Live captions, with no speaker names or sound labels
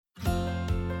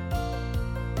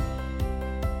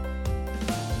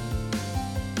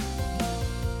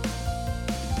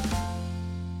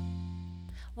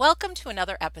Welcome to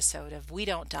another episode of We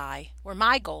Don't Die, where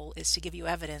my goal is to give you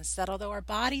evidence that although our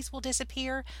bodies will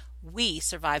disappear, we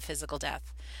survive physical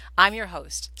death. I'm your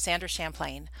host, Sandra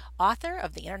Champlain, author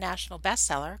of the international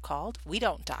bestseller called We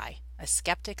Don't Die, A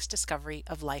Skeptic's Discovery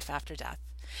of Life After Death.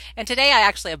 And today I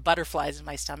actually have butterflies in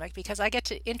my stomach because I get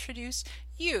to introduce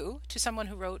you to someone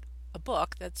who wrote a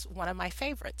book that's one of my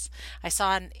favorites. I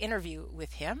saw an interview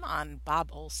with him on Bob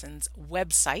Olson's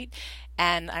website,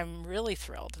 and I'm really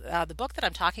thrilled. The book that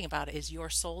I'm talking about is Your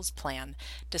Soul's Plan,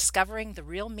 Discovering the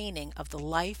Real Meaning of the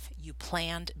Life You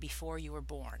Planned Before You Were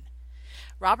Born.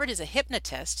 Robert is a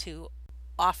hypnotist who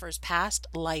offers past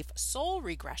life soul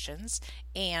regressions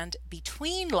and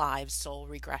between lives soul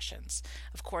regressions.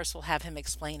 Of course, we'll have him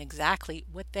explain exactly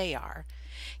what they are.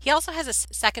 He also has a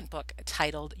second book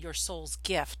titled Your Soul's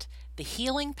Gift, The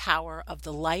Healing Power of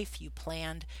the Life You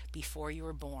Planned Before You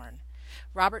Were Born.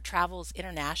 Robert travels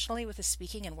internationally with his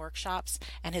speaking and workshops,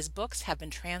 and his books have been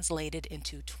translated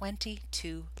into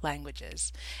 22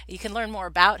 languages. You can learn more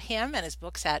about him and his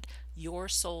books at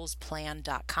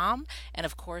yoursoulsplan.com, and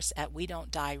of course at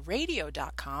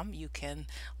wedon'tdieradio.com. You can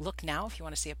look now if you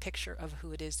want to see a picture of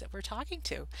who it is that we're talking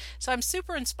to. So I'm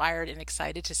super inspired and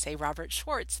excited to say, Robert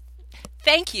Schwartz,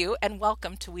 thank you and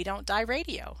welcome to We Don't Die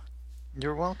Radio.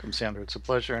 You're welcome, Sandra. It's a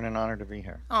pleasure and an honor to be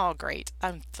here. Oh, great.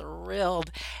 I'm thrilled.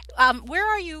 Where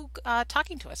are you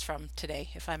talking to us from today,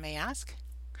 if I may ask?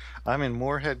 I'm in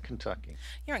Moorhead, Kentucky.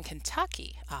 You're in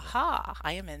Kentucky. Aha.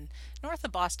 I am in north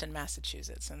of Boston,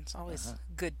 Massachusetts, and it's always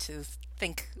good to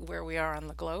think where we are on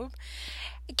the globe.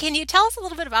 Can you tell us a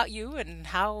little bit about you and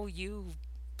how you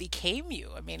became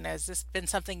you? I mean, has this been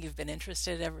something you've been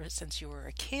interested in ever since you were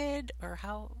a kid, or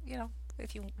how,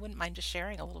 if you wouldn't mind just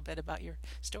sharing a little bit about your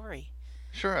story?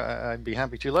 Sure, I'd be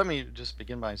happy to. Let me just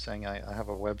begin by saying I have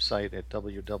a website at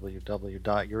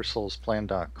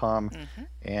www.yoursoulsplan.com,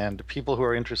 and people who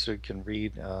are interested can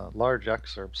read large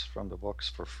excerpts from the books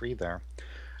for free there.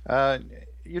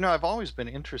 I've always been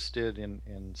interested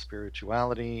in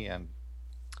spirituality and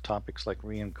topics like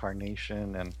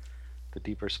reincarnation and the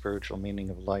deeper spiritual meaning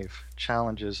of life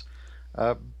challenges.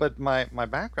 But my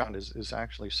background is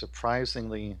actually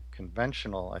surprisingly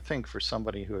conventional, I think, for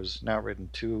somebody who has now written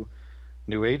two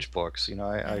New Age books.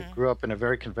 I grew up in a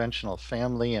very conventional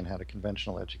family and had a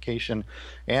conventional education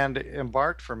and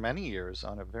embarked for many years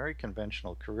on a very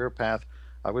conventional career path.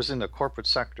 I was in the corporate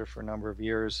sector for a number of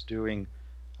years doing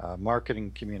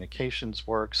marketing communications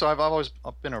work. So I've always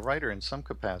been a writer in some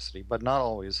capacity, but not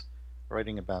always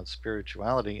writing about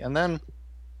spirituality. And then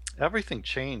everything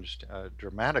changed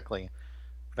dramatically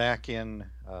back in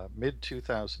mid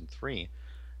 2003.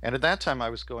 And at that time,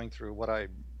 I was going through what I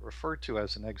referred to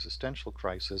as an existential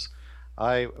crisis.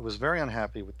 I was very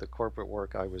unhappy with the corporate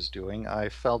work I was doing. I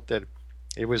felt that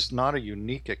it was not a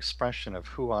unique expression of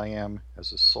who I am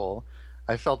as a soul.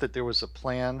 I felt that there was a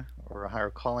plan or a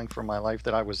higher calling for my life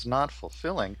that I was not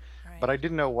fulfilling, but I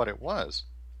didn't know what it was.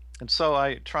 And so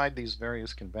I tried these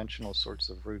various conventional sorts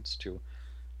of routes to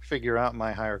figure out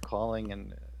my higher calling,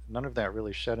 and none of that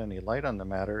really shed any light on the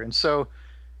matter. And so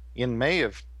in May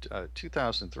of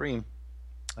 2003,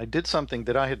 I did something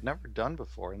that I had never done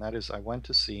before, and that is I went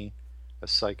to see a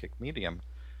psychic medium.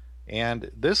 And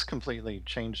this completely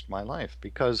changed my life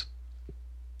because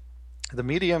the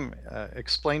medium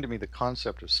explained to me the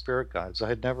concept of spirit guides. I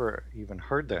had never even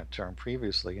heard that term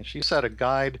previously. And she said a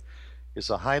guide is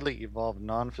a highly evolved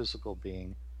non-physical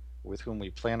being with whom we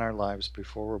plan our lives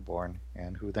before we're born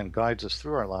and who then guides us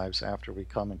through our lives after we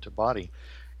come into body.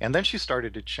 And then she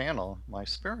started to channel my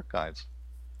spirit guides.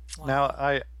 Wow. Now,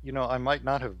 I might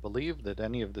not have believed that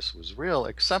any of this was real,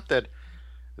 except that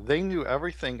they knew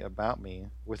everything about me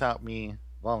without me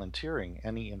volunteering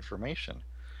any information.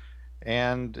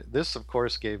 And this, of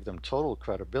course, gave them total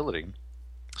credibility.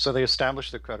 So they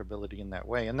established their credibility in that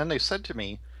way. And then they said to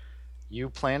me, you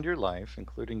planned your life,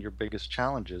 including your biggest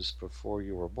challenges, before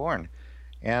you were born.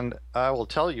 And I will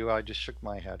tell you, I just shook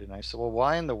my head and I said, well,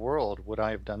 why in the world would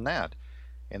I have done that?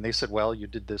 And they said, well, you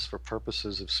did this for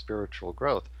purposes of spiritual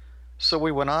growth. So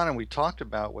we went on and we talked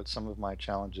about what some of my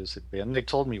challenges had been. They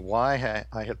told me why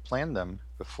I had planned them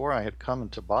before I had come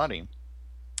into body.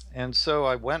 And so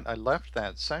I left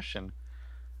that session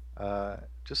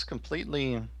just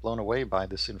completely blown away by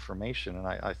this information. And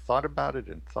I thought about it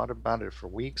and thought about it for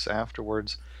weeks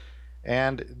afterwards.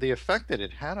 And the effect that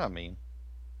it had on me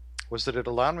was that it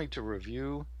allowed me to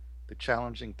review the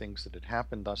challenging things that had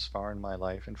happened thus far in my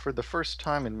life, and for the first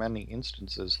time in many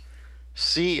instances,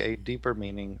 see a deeper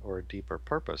meaning or a deeper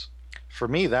purpose. For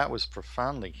me, that was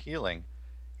profoundly healing,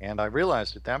 and I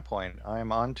realized at that point I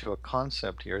am onto a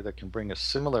concept here that can bring a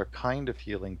similar kind of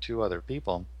healing to other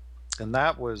people, and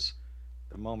that was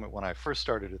the moment when I first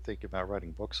started to think about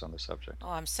writing books on the subject.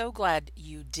 Oh, I'm so glad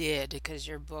you did because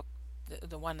your book,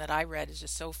 the one that I read, is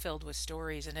just so filled with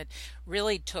stories, and it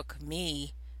really took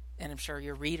me, and I'm sure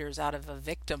your readers, out of a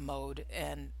victim mode,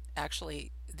 and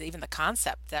actually even the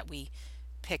concept that we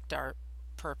picked our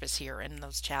purpose here in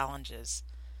those challenges.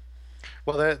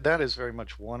 Well, that is very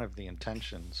much one of the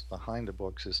intentions behind the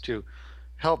books, is to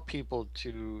help people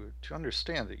to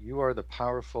understand that you are the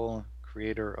powerful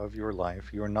creator of your life.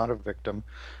 You are not a victim.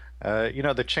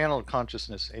 The channeled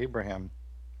consciousness Abraham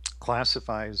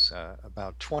classifies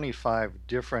about 25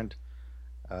 different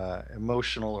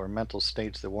emotional or mental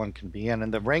states that one can be in.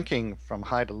 And the ranking from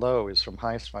high to low is from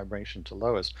highest vibration to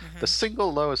lowest. The Hmm.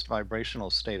 single lowest vibrational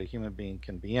state a human being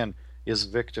can be in is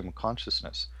victim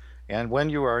consciousness. And when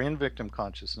you are in victim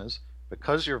consciousness,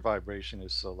 because your vibration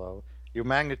is so low, you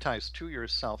magnetize to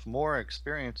yourself more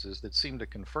experiences that seem to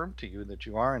confirm to you that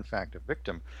you are, in fact, a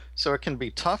victim. So it can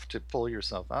be tough to pull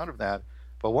yourself out of that.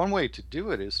 But one way to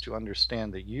do it is to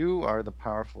understand that you are the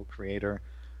powerful creator,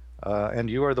 and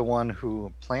you are the one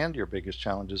who planned your biggest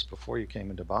challenges before you came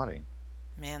into body.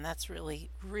 Man, that's really,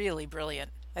 really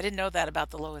brilliant. I didn't know that about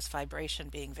the lowest vibration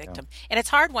being Yeah, victim. And it's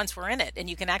hard once we're in it and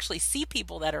you can actually see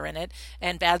people that are in it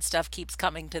and bad stuff keeps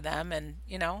coming to them and,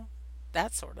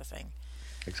 that sort of thing.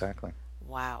 exactly.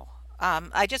 Wow.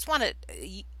 I just want to,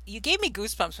 you gave me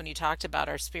goosebumps when you talked about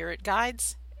our spirit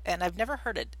guides. And I've never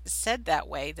heard it said that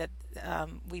way that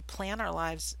we plan our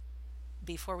lives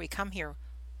before we come here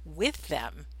with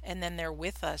them and then they're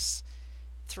with us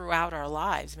throughout our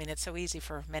lives. I mean, it's so easy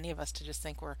for many of us to just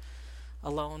think we're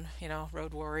alone,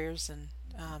 road warriors, and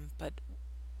but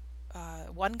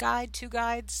one guide, two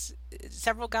guides,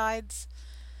 several guides.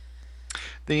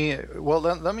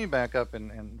 Let me back up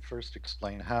and first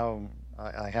explain how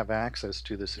I have access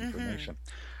to this Mm-hmm. information.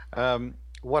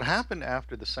 What happened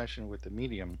after the session with the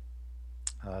medium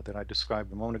that I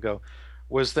described a moment ago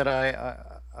was that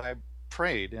I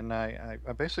prayed, and I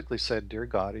basically said, "Dear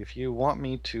God, if you want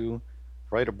me to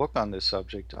write a book on this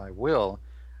subject, I will,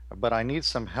 but I need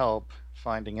some help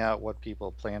finding out what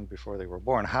people planned before they were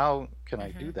born. How can I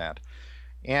Mm-hmm. do that?"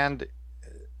 And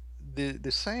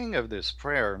the saying of this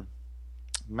prayer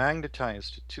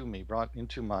magnetized to me, brought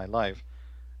into my life,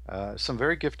 some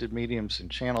very gifted mediums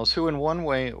and channels who, in one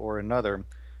way or another,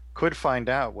 could find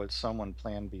out what someone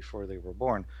planned before they were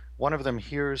born. One of them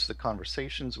hears the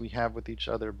conversations we have with each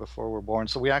other before we're born.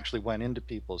 So we actually went into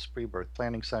people's pre birth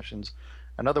planning sessions.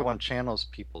 Another one channels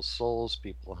people's souls,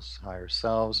 people's higher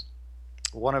selves.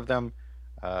 One of them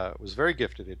was very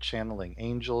gifted at channeling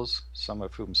angels, some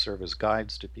of whom serve as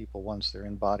guides to people once they're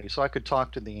in body. So I could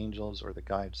talk to the angels or the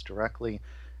guides directly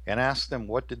and ask them,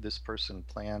 what did this person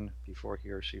plan before he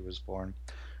or she was born?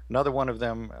 Another one of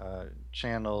them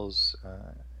channels,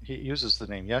 he uses the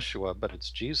name Yeshua, but it's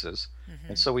Jesus.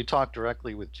 And Mm-hmm. so we talk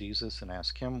directly with Jesus and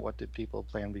ask him, what did people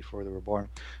plan before they were born?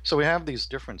 So we have these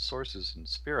different sources in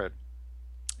spirit.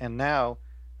 And now,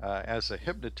 as a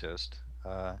hypnotist,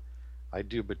 I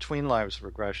do between lives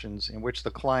regressions in which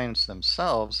the clients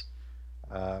themselves,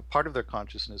 part of their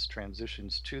consciousness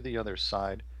transitions to the other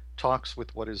side, talks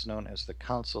with what is known as the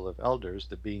Council of Elders,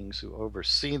 the beings who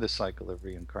oversee the cycle of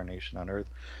reincarnation on Earth.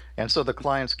 And so the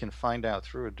clients can find out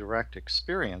through a direct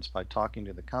experience by talking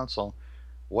to the council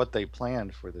what they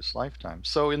planned for this lifetime.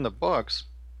 So in the books,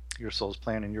 Your Soul's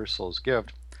Plan and Your Soul's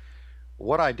Gift,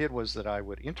 what I did was that I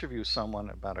would interview someone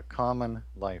about a common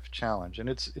life challenge, and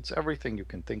it's everything you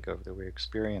can think of that we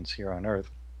experience here on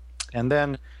Earth. And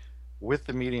then with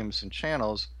the mediums and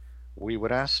channels, we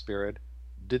would ask Spirit,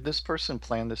 did this person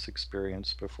plan this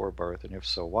experience before birth, and if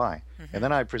so, why? And Mm-hmm.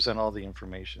 then I present all the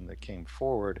information that came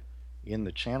forward in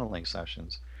the channeling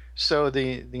sessions. So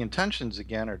the intentions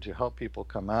again are to help people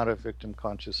come out of victim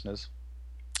consciousness,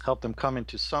 help them come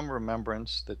into some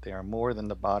remembrance that they are more than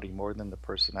the body, more than the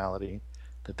personality,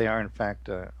 that they are in fact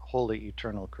a holy,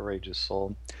 eternal, courageous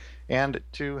soul, and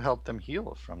to help them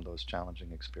heal from those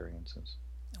challenging experiences.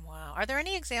 Wow. Are there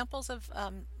any examples of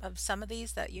some of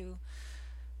these that you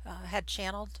had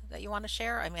channeled that you want to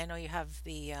share? I mean, I know you have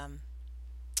the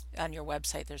on your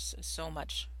website. There's so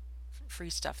much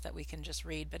free stuff that we can just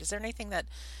read. But is there anything that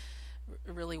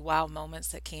really wow moments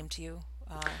that came to you?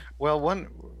 Well,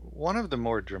 one of the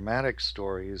more dramatic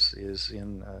stories is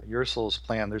in Your Soul's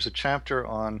Plan. There's a chapter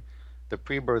on the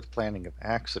pre-birth planning of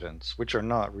accidents, which are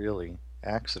not really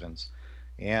accidents.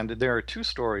 And there are two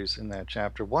stories in that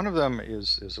chapter. One of them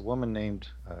is a woman named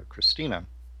Christina,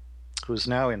 who's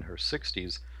now in her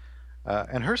 60s.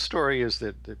 And her story is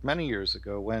that many years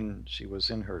ago, when she was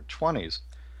in her 20s,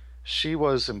 she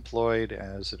was employed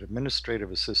as an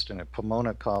administrative assistant at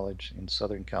Pomona College in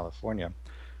Southern California.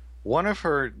 One of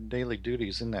her daily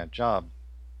duties in that job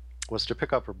was to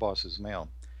pick up her boss's mail.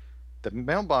 The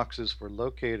mailboxes were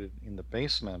located in the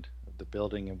basement of the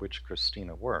building in which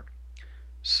Christina worked.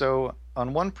 So,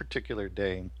 on one particular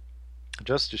day,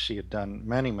 just as she had done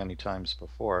many, many times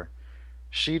before,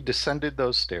 she descended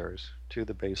those stairs to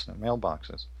the basement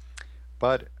mailboxes.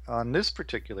 But on this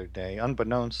particular day,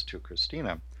 unbeknownst to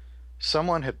Christina,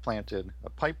 someone had planted a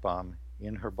pipe bomb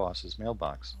in her boss's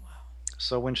mailbox. Wow.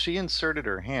 So when she inserted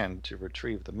her hand to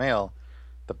retrieve the mail,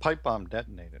 the pipe bomb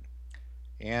detonated.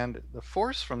 And the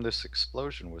force from this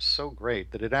explosion was so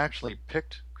great that it actually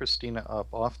picked Christina up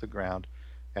off the ground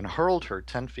and hurled her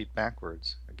 10 feet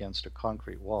backwards against a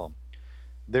concrete wall.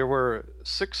 There were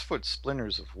 6-foot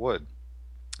splinters of wood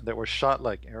that were shot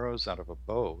like arrows out of a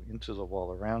bow into the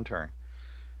wall around her.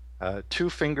 2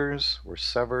 fingers were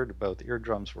severed, both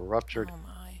eardrums were ruptured, Oh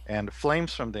my. and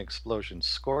flames from the explosion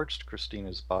scorched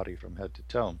Christina's body from head to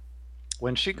toe.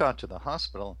 When she got to the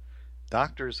hospital,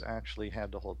 doctors actually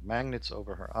had to hold magnets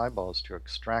over her eyeballs to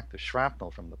extract the shrapnel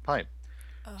from the pipe.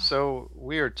 Oh. So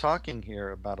we are talking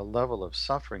here about a level of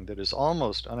suffering that is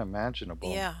almost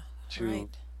unimaginable Yeah, to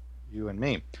right. you and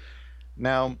me.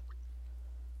 Now,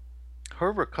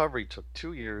 her recovery took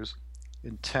 2 years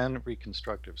and 10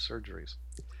 reconstructive surgeries.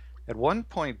 At one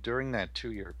point during that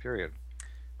 2 year period,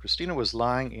 Christina was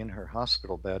lying in her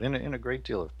hospital bed in a great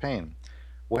deal of pain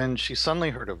when she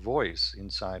suddenly heard a voice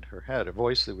inside her head, a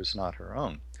voice that was not her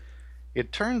own.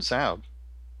 It turns out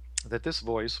that this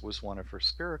voice was one of her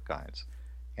spirit guides.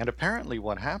 And apparently,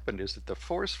 what happened is that the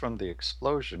force from the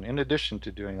explosion, in addition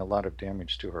to doing a lot of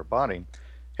damage to her body,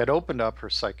 had opened up her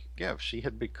psychic gift. She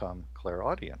had become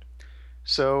clairaudient.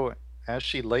 So, as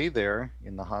she lay there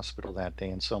in the hospital that day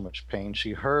in so much pain,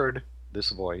 she heard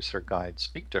this voice, her guide,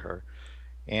 speak to her.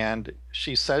 And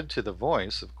she said to the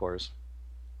voice, of course,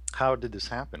 how did this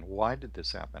happen? Why did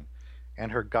this happen?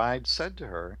 And her guide said to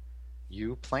her,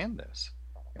 you planned this.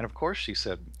 And of course she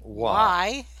said, why?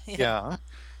 Why? Yeah. Yeah.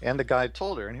 And the guide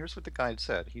told her, and here's what the guide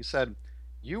said. He said,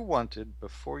 you wanted,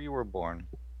 before you were born,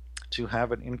 to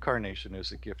have an incarnation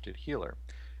as a gifted healer.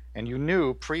 And you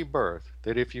knew pre birth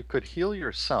that if you could heal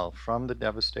yourself from the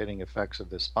devastating effects of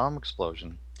this bomb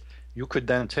explosion, you could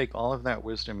then take all of that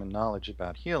wisdom and knowledge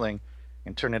about healing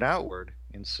and turn it outward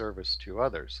in service to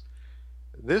others.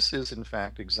 This is, in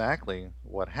fact, exactly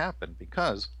what happened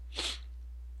because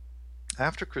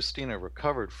after Christina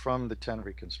recovered from the 10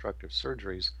 reconstructive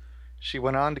surgeries, she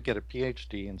went on to get a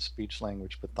PhD in speech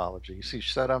language pathology. She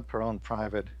set up her own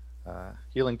private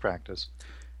healing practice.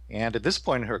 And at this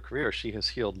point in her career, she has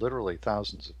healed literally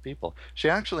thousands of people. She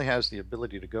actually has the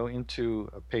ability to go into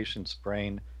a patient's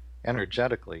brain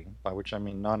energetically, by which I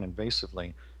mean non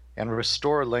invasively, and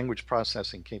restore language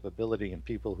processing capability in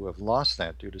people who have lost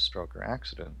that due to stroke or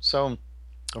accident. So,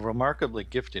 a remarkably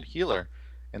gifted healer.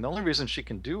 And the only reason she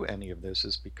can do any of this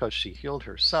is because she healed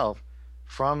herself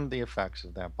from the effects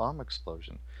of that bomb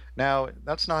explosion. Now,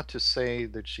 that's not to say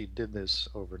that she did this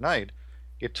overnight.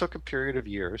 It took a period of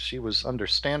years. She was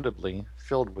understandably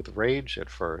filled with rage at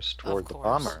first Of toward the course.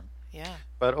 bomber. Yeah.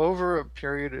 But over a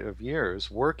period of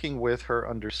years, working with her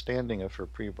understanding of her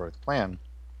pre birth plan,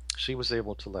 she was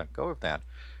able to let go of that.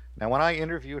 Now, when I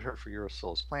interviewed her for Your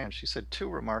Soul's Plan, she said two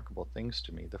remarkable things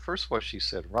to me. The first was she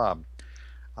said, Rob,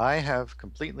 I have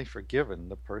completely forgiven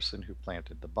the person who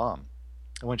planted the bomb.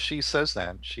 And when she says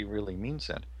that, she really means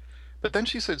it. But then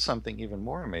she said something even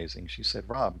more amazing. She said,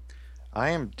 Rob, I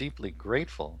am deeply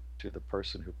grateful to the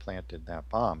person who planted that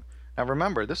bomb. Now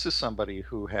remember, this is somebody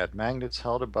who had magnets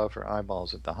held above her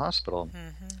eyeballs at the hospital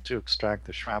Hmm. to extract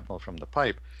the shrapnel from the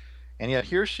pipe. And yet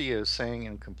here she is saying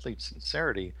in complete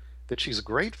sincerity that she's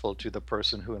grateful to the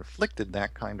person who inflicted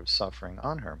that kind of suffering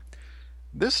on her.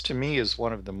 This to me is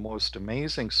one of the most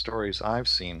amazing stories I've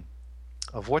seen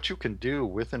of what you can do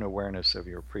with an awareness of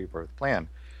your pre birth plan.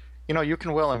 You know, you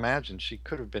can well imagine she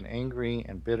could have been angry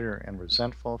and bitter and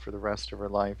resentful for the rest of her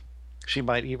life. She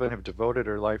might even have devoted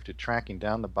her life to tracking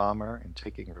down the bomber and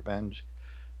taking revenge.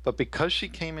 But because she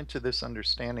came into this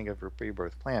understanding of her pre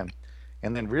birth plan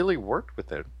and then really worked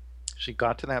with it, she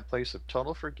got to that place of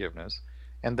total forgiveness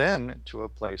and then to a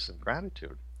place of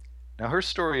gratitude. Now, her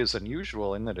story is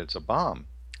unusual in that it's a bomb,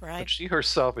 but Right. she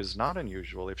herself is not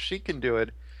unusual. If she can do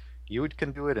it, you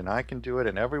can do it, and I can do it,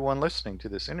 and everyone listening to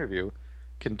this interview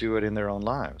can do it in their own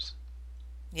lives.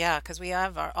 Yeah, because we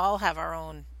have all have our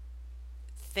own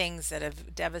things that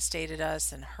have devastated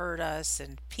us and hurt us,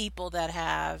 and people that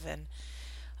have, and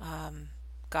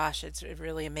gosh, it's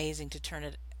really amazing to turn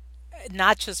it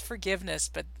not just forgiveness,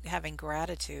 but having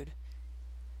gratitude.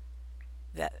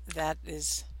 That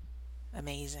is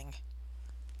amazing.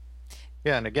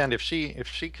 Yeah, and again, if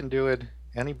she can do it,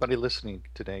 anybody listening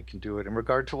today can do it in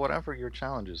regard to whatever your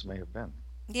challenges may have been.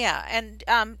 Yeah, and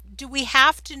do we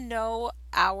have to know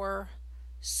our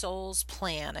soul's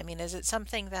plan? I mean, is it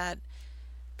something that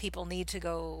people need to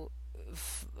go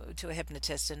to a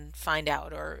hypnotist and find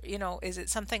out, or is it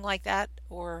something like that,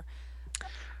 or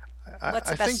what's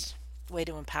the I think, best way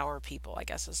to empower people? I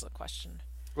guess is the question.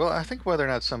 well, I think whether or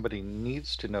not somebody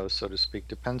needs to know, so to speak,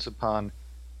 depends upon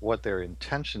what their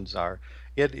intentions are.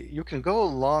 You can go a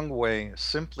long way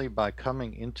simply by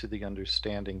coming into the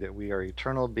understanding that we are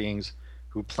eternal beings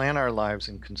who plan our lives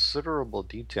in considerable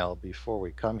detail before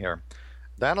we come here.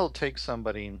 That'll take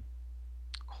somebody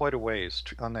quite a ways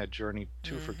on that journey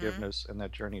to Mm-hmm. forgiveness and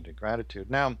that journey to gratitude.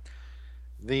 Now,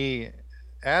 the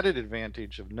added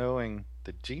advantage of knowing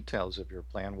the details of your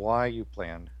plan, why you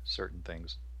plan certain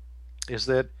things, is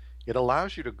that it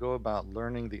allows you to go about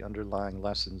learning the underlying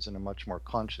lessons in a much more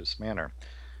conscious manner.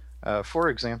 For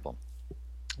example,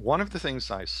 one of the things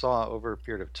I saw over a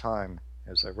period of time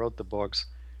as I wrote the books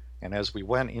and as we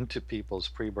went into people's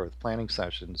pre birth planning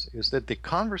sessions is that the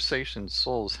conversations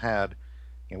souls had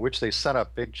in which they set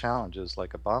up big challenges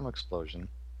like a bomb explosion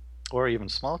or even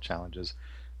small challenges,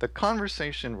 the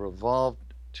conversation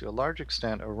revolved to a large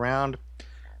extent around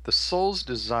the soul's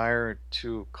desire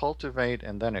to cultivate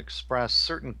and then express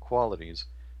certain qualities,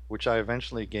 which I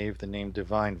eventually gave the name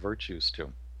divine virtues to.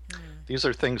 Hmm. These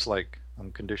are things like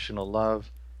unconditional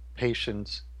love,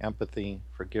 patience, empathy,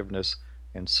 forgiveness,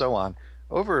 and so on.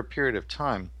 Over a period of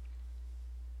time,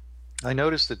 I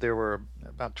noticed that there were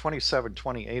about 27,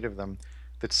 28 of them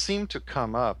that seemed to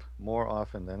come up more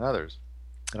often than others.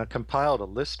 And I compiled a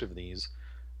list of these,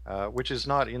 which is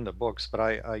not in the books, but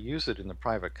I use it in the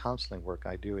private counseling work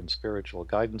I do in spiritual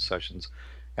guidance sessions.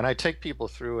 And I take people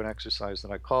through an exercise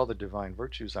that I call the Divine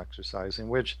Virtues exercise, in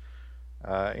which,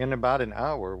 in about an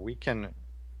hour, we can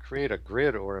create a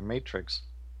grid or a matrix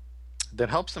that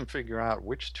helps them figure out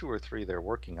which two or three they're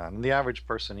working on. And the average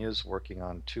person is working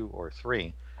on two or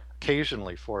three,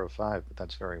 occasionally four or five, but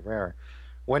that's very rare.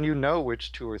 When you know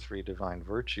which two or three divine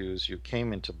virtues you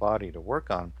came into body to work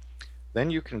on, then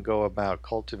you can go about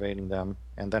cultivating them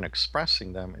and then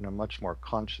expressing them in a much more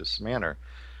conscious manner.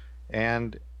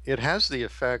 And it has the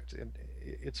effect,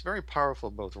 it's very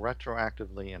powerful both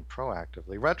retroactively and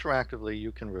proactively. Retroactively,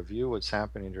 you can review what's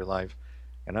happened in your life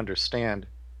and understand,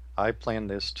 I plan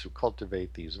this to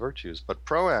cultivate these virtues. But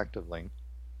proactively,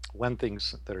 when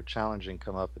things that are challenging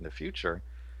come up in the future,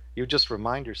 you just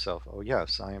remind yourself, oh,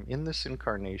 yes, I am in this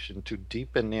incarnation to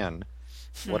deepen in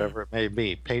Hmm. whatever it may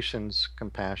be, patience,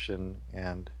 compassion,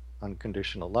 and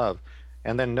unconditional love.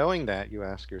 And then knowing that, you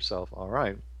ask yourself, all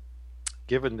right,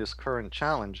 given this current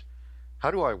challenge,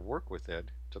 how do I work with it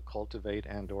to cultivate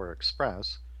and or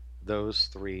express those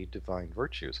three divine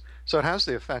virtues? So it has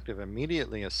the effect of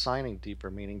immediately assigning deeper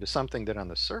meaning to something that on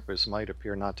the surface might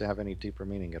appear not to have any deeper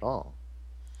meaning at all.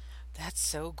 That's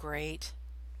so great.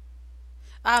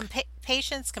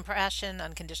 Patience, compassion,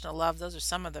 unconditional love, those are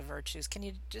some of the virtues. Can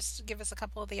you just give us a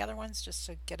couple of the other ones just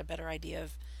to get a better idea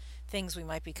of things we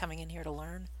might be coming in here to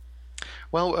learn?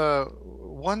 Well,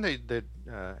 one that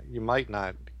you might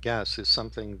not guess is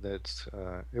something that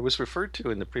it was referred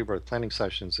to in the pre-birth planning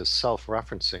sessions as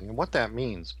self-referencing. And what that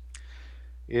means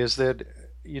is that,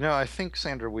 I think,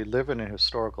 Sandra, we live in a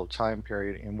historical time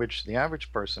period in which the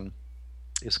average person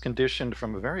is conditioned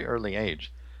from a very early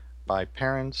age by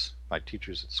parents, by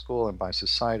teachers at school, and by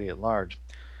society at large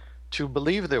to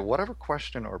believe that whatever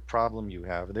question or problem you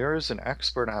have, there is an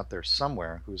expert out there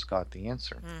somewhere who's got the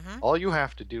answer. Mm-hmm. All you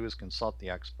have to do is consult the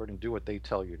expert and do what they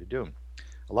tell you to do.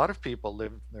 A lot of people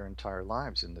live their entire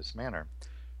lives in this manner.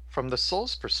 From the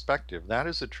soul's perspective, that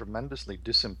is a tremendously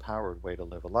disempowered way to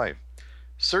live a life.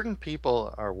 Certain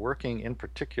people are working in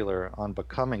particular on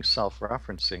becoming self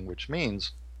referencing, which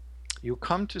means you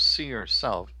come to see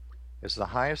yourself as the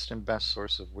highest and best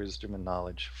source of wisdom and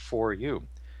knowledge for you.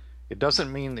 It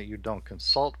doesn't mean that you don't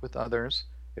consult with others.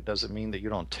 It doesn't mean that you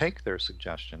don't take their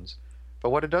suggestions. But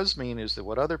what it does mean is that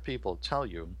what other people tell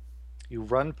you, you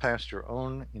run past your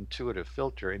own intuitive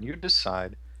filter and you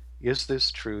decide, is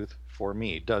this truth for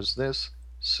me? Does this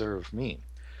serve me?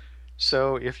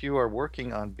 So if you are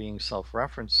working on being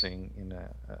self-referencing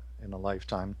in a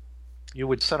lifetime, you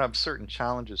would set up certain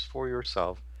challenges for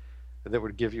yourself that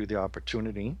would give you the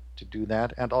opportunity to do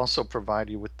that and also provide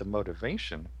you with the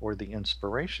motivation or the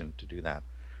inspiration to do that.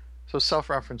 So self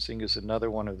referencing is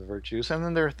another one of the virtues. And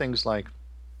then there are things like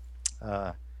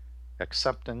uh,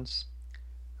 acceptance,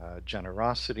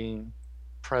 generosity,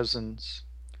 presence.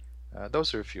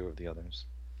 Those are a few of the others.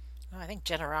 Oh, I think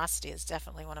generosity is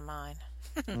definitely one of mine.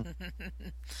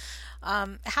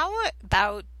 Mm. How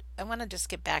about I want to just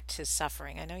get back to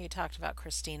suffering. I know you talked about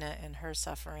Christina and her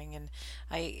suffering, and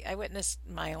I witnessed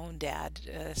my own dad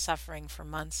suffering for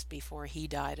months before he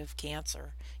died of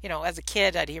cancer. As a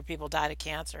kid, I'd hear people died of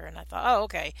cancer, and I thought, oh,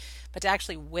 okay. But to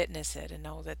actually witness it and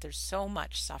know that there's so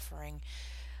much suffering,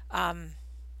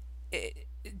 it,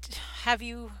 have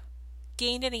you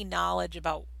gained any knowledge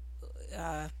about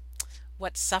uh,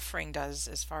 what suffering does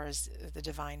as far as the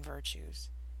divine virtues,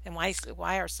 and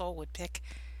why our soul would pick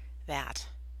that?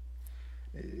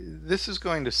 This is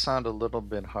going to sound a little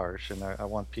bit harsh, and I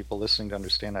want people listening to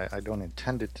understand I don't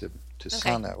intend it to Okay,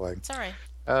 sound that way. it's all right.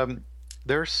 Um,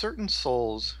 there are certain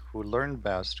souls who learn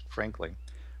best, frankly,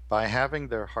 by having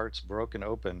their hearts broken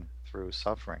open through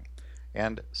suffering.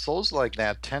 And souls like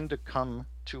that tend to come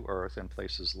to Earth in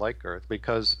places like Earth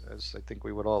because, as I think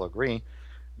we would all agree,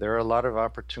 there are a lot of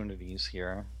opportunities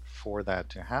here for that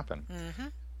to happen. Mm-hmm.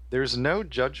 There's no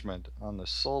judgment on the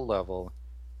soul level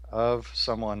of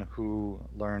someone who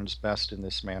learns best in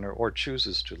this manner or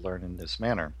chooses to learn in this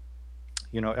manner.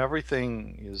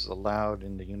 Everything is allowed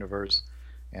in the universe,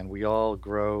 and we all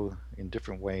grow in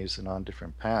different ways and on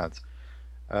different paths.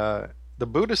 Uh, the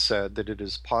Buddha said that it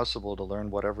is possible to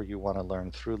learn whatever you want to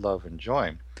learn through love and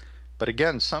joy. But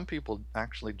again, some people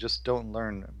actually just don't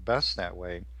learn best that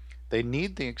way. They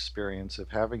need the experience of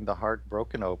having the heart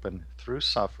broken open through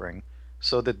suffering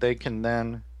so that they can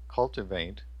then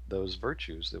cultivate those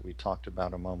virtues that we talked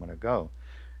about a moment ago.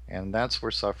 And that's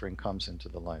where suffering comes into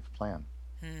the life plan.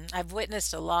 I've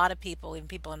witnessed a lot of people, even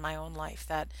people in my own life,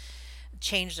 that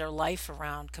changed their life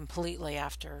around completely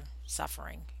after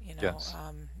suffering. Yes.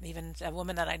 Even a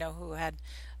woman that I know who had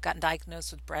gotten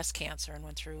diagnosed with breast cancer and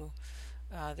went through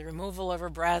the removal of her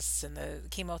breasts and the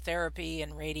chemotherapy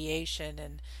and radiation,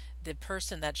 and the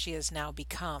person that she has now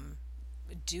become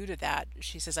due to that,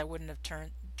 she says, I wouldn't have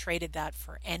traded that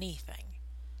for anything.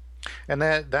 And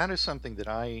that is something that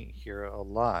I hear a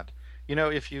lot.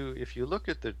 If you look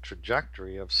at the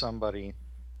trajectory of somebody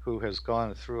who has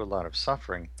gone through a lot of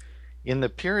suffering, in the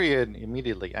period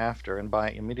immediately after, and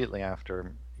by immediately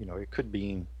after, it could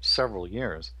be several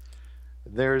years,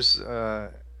 there's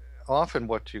often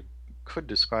what you could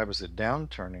describe as a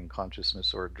downturn in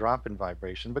consciousness or a drop in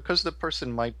vibration because the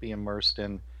person might be immersed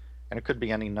in, and it could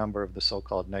be any number of the so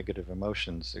called negative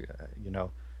emotions,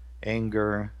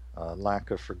 anger, lack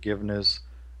of forgiveness,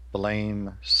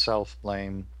 blame, self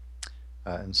blame,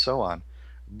 and so on.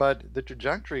 But the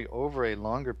trajectory over a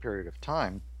longer period of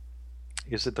time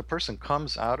is that the person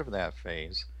comes out of that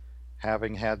phase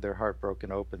having had their heart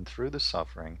broken open through the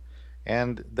suffering,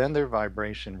 and then their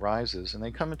vibration rises, and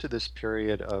they come into this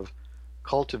period of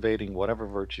cultivating whatever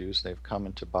virtues they've come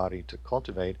into body to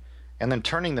cultivate, and then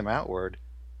turning them outward,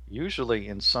 usually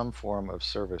in some form of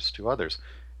service to others.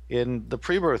 In the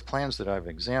pre birth plans that I've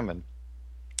examined,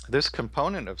 this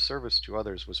component of service to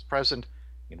others was present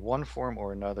in one form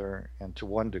or another and to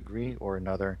one degree or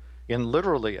another in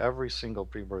literally every single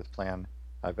pre birth plan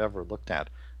I've ever looked at.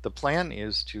 The plan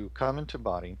is to come into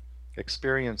body,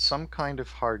 experience some kind of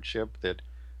hardship that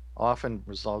often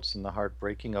results in the heart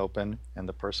breaking open and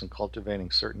the person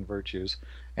cultivating certain virtues.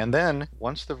 And then,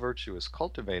 once the virtue is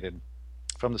cultivated,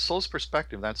 from the soul's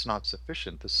perspective, that's not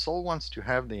sufficient. The soul wants to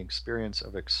have the experience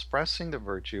of expressing the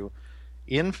virtue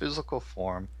in physical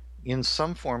form, in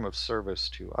some form of service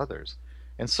to others.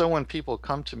 And so when people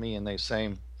come to me and they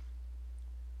say,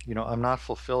 I'm not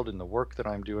fulfilled in the work that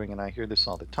I'm doing, and I hear this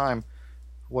all the time,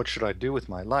 what should I do with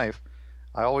my life?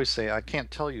 I always say, I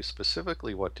can't tell you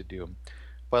specifically what to do,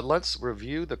 but let's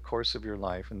review the course of your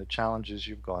life and the challenges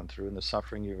you've gone through and the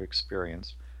suffering you've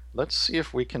experienced. Let's see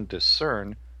if we can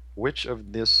discern which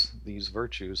of these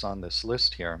virtues on this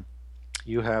list here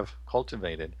you have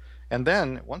cultivated. And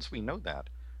then, once we know that,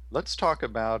 let's talk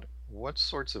about what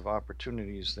sorts of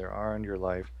opportunities there are in your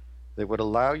life that would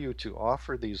allow you to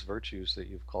offer these virtues that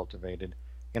you've cultivated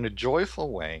in a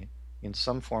joyful way in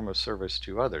some form of service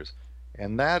to others.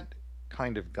 And that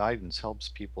kind of guidance helps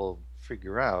people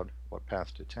figure out what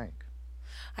path to take.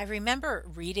 I remember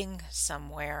reading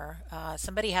somewhere,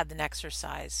 somebody had an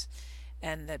exercise,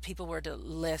 and that people were to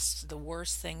list the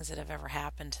worst things that have ever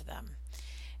happened to them.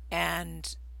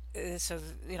 And so,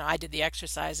 I did the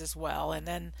exercise as well. And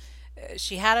then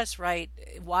she had us write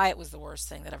why it was the worst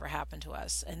thing that ever happened to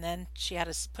us. And then she had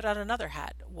us put on another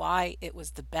hat, why it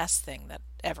was the best thing that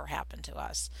ever happened to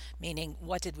us, meaning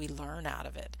what did we learn out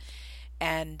of it?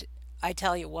 And I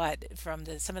tell you what, from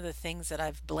some of the things that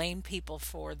I've blamed people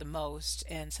for the most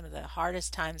and some of the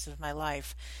hardest times of my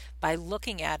life, by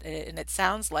looking at it, and it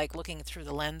sounds like looking through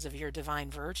the lens of your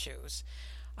divine virtues.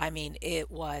 I mean,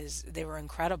 they were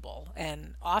incredible.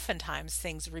 And oftentimes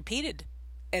things repeated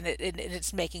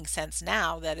it's making sense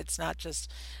now that it's not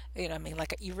just, I mean,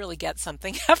 like you really get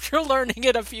something after learning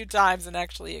it a few times and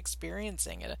actually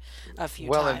experiencing it a few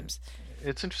Well, and times.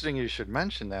 it's interesting you should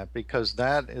mention that because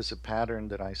that is a pattern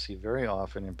that I see very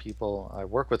often in people I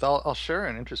work with. I'll share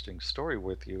an interesting story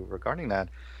with you regarding that.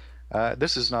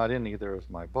 This is not in either of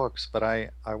my books, but I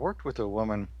worked with a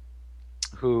woman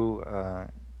who,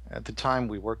 at the time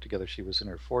we worked together, she was in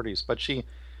her 40s, but she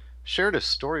shared a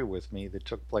story with me that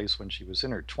took place when she was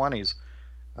in her 20s.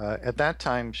 At that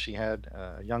time, she had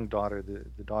a young daughter.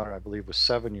 The daughter, I believe, was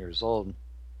 7 years old,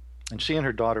 and she and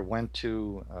her daughter went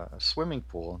to a swimming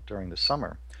pool during the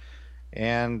summer.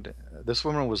 And this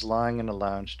woman was lying in a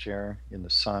lounge chair in the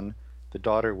sun. The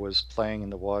daughter was playing in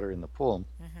the water in the pool.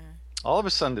 Hmm. All of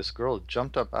a sudden, this girl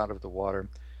jumped up out of the water,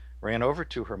 ran over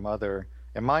to her mother,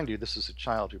 and mind you, this is a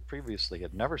child who previously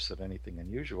had never said anything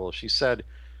unusual. She said,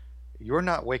 "You're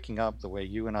not waking up the way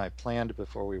you and I planned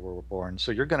before we were born,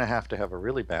 so you're going to have a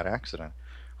really bad accident."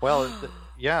 Well,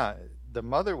 yeah, the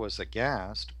mother was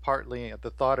aghast, partly at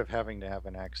the thought of having to have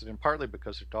an accident, partly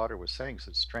because her daughter was saying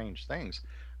such strange things.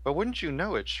 But wouldn't you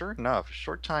know it, sure enough, a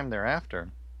short time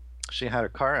thereafter, she had a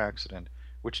car accident,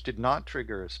 which did not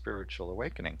trigger a spiritual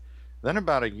awakening. Then,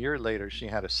 about a year later, she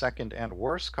had a second and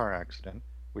worse car accident,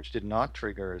 which did not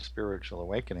trigger a spiritual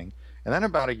awakening. And then,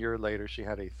 about a year later, she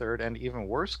had a third and even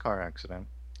worse car accident,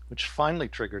 which finally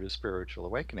triggered a spiritual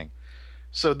awakening.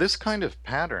 So, this kind of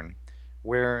pattern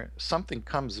where something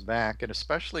comes back, and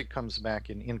especially comes back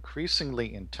in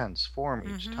increasingly intense form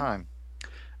each Hmm. time,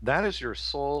 that is your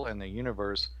soul and the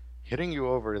universe hitting you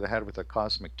over the head with a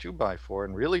cosmic 2 by 4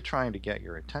 and really trying to get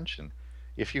your attention.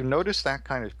 If you notice that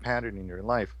kind of pattern in your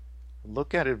life,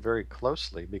 look at it very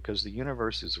closely because the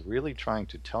universe is really trying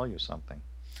to tell you something.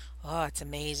 Oh, it's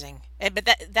amazing. But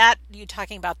that you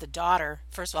talking about the daughter,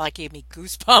 first of all, it gave me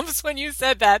goosebumps when you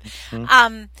said that. Hmm?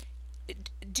 Um,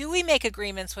 do we make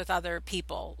agreements with other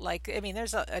people? Like, I mean,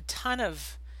 there's a ton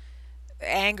of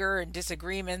anger and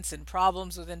disagreements and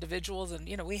problems with individuals, and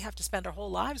we have to spend our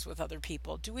whole lives with other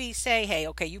people. Do we say, hey,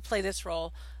 okay, you play this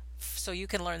role so you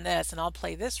can learn this, and I'll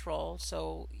play this role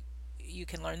so you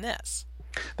can learn this?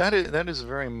 That is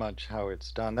very much how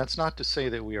it's done. That's not to say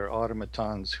that we are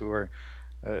automatons who are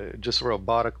just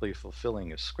robotically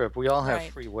fulfilling a script. We all have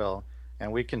Right. free will,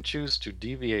 and we can choose to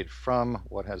deviate from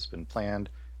what has been planned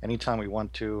anytime we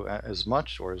want to, as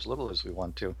much or as little as we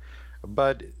want to.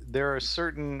 But there are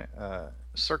certain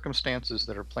circumstances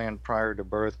that are planned prior to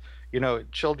birth.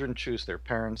 Children choose their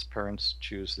parents, parents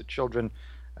choose the children.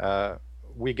 Uh,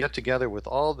 we get together with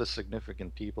all the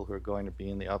significant people who are going to be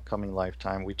in the upcoming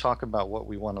lifetime. We talk about what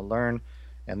we want to learn,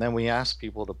 and then we ask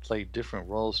people to play different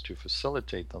roles to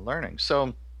facilitate the learning.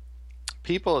 So,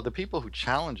 the people who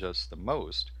challenge us the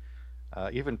most,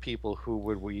 even people who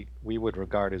we would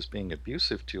regard as being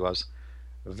abusive to us,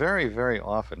 very, very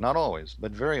often, not always,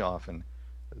 but very often,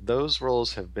 those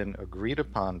roles have been agreed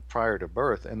upon prior to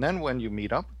birth. And then when you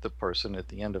meet up with the person at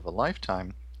the end of a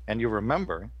lifetime and you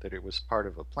remember that it was part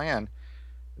of a plan,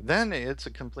 then it's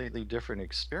a completely different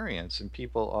experience. And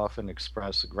people often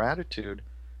express gratitude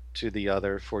to the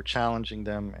other for challenging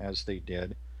them as they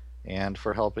did and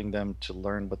for helping them to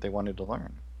learn what they wanted to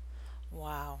learn.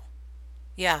 Wow.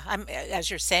 Yeah, I'm as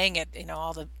you're saying it,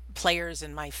 all the players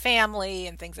in my family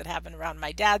and things that happened around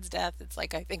my dad's death, it's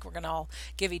like I think we're going to all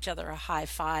give each other a high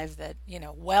five that,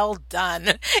 well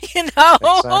done, you know,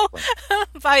 Exactly.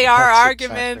 by our That's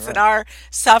exactly arguments and right. our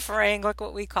suffering, look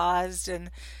what we caused.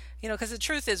 And, because the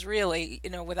truth is really,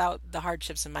 without the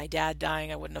hardships of my dad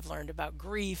dying, I wouldn't have learned about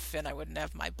grief and I wouldn't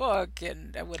have my book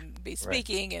and I wouldn't be Right.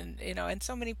 speaking. And, and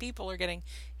so many people are getting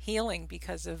healing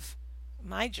because of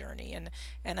my journey.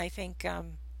 And I think,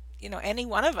 any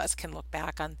one of us can look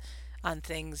back on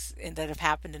things that have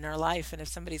happened in our life. And if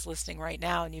somebody's listening right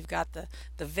now and you've got the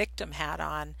victim hat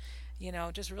on,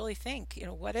 just really think,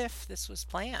 what if this was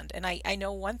planned? And I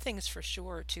know one thing is for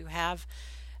sure, to have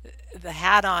the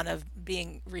hat on of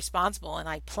being responsible and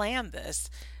I planned this,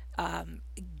 um,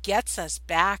 gets us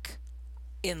back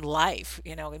in life.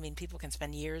 I mean, people can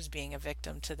spend years being a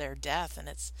victim to their death, and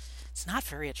it's not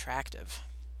very attractive.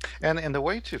 And the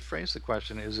way to phrase the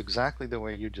question is exactly the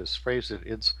way you just phrased it.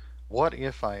 It's what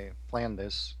if I planned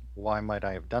this? Why might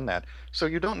I have done that? So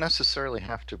you don't necessarily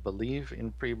have to believe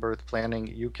in pre-birth planning.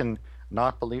 You can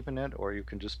not believe in it, or you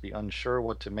can just be unsure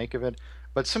what to make of it.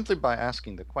 But simply by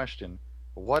asking the question,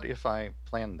 what if I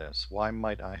planned this? Why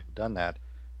might I have done that?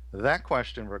 That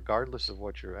question, regardless of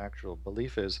what your actual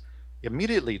belief is,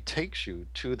 immediately takes you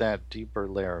to that deeper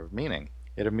layer of meaning.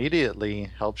 It immediately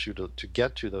helps you to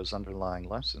get to those underlying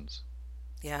lessons.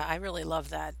 Yeah, I really love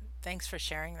that. Thanks for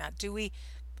sharing that.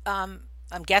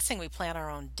 I'm guessing we plan our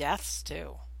own deaths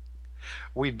too.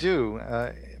 We do.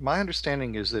 My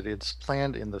understanding is that it's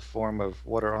planned in the form of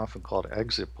what are often called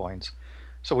exit points.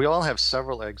 So we all have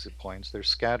several exit points. They're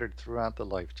scattered throughout the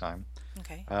lifetime.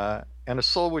 Okay. And a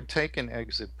soul would take an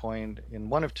exit point in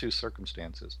one of two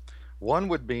circumstances. One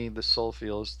would be the soul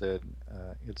feels that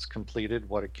it's completed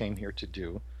what it came here to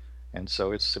do, and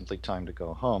so it's simply time to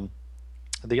go home.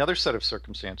 The other set of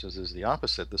circumstances is the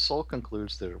opposite. The soul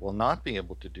concludes that it will not be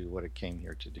able to do what it came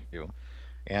here to do.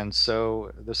 And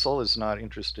so the soul is not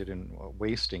interested in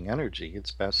wasting energy.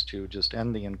 It's best to just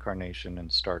end the incarnation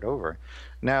and start over.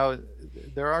 Now,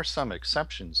 there are some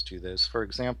exceptions to this. For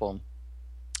example,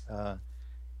 uh,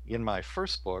 in my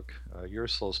first book, Your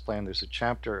Soul's Plan, there's a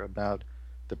chapter about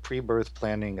the pre birth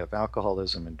planning of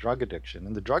alcoholism and drug addiction.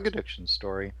 And the drug addiction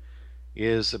story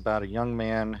is about a young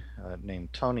man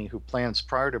named Tony who plans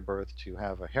prior to birth to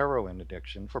have a heroin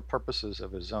addiction for purposes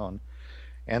of his own.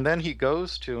 And then he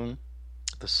goes to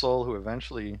the soul who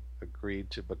eventually agreed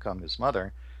to become his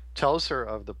mother, tells her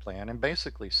of the plan, and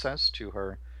basically says to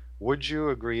her, would you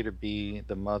agree to be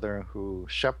the mother who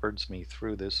shepherds me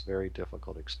through this very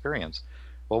difficult experience?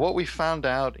 Well, what we found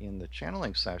out in the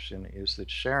channeling session is that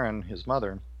Sharon, his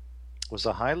mother, was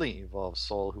a highly evolved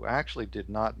soul who actually did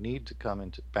not need to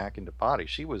come back into body.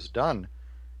 She was done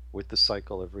with the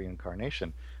cycle of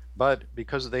reincarnation. But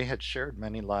because they had shared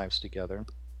many lives together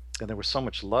and there was so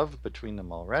much love between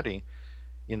them already,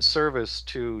 in service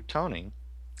to Tony,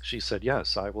 she said,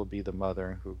 yes, I will be the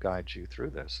mother who guides you through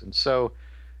this. And so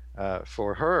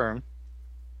for her,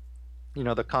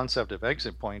 the concept of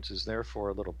exit points is therefore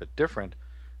a little bit different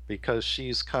because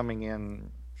she's coming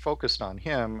in focused on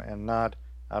him and not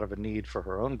out of a need for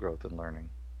her own growth and learning.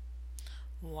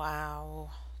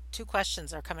 Wow. Two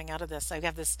questions are coming out of this. I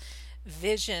have this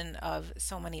vision of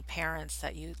so many parents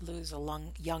that you lose a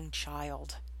young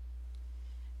child.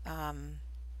 Um,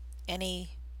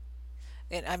 any,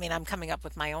 I mean, I'm coming up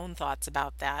with my own thoughts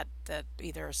about that, that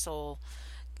either a soul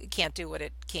can't do what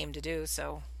it came to do,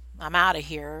 so I'm out of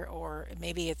here, or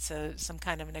maybe it's some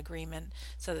kind of an agreement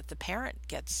so that the parent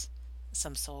gets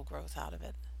some soul growth out of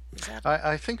it. Is that?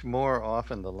 I think more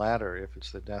often the latter if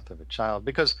it's the death of a child,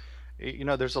 because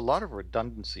there's a lot of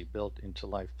redundancy built into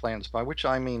life plans, by which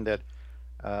I mean that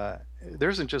there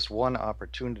isn't just one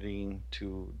opportunity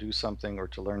to do something or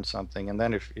to learn something, and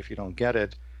then if you don't get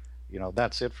it,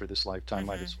 that's it for this lifetime.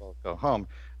 Might Mm-hmm. as well go home.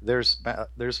 There's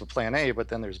a plan A, but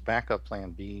then there's backup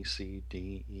plan B, C,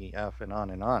 D, E, F, and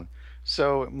on and on.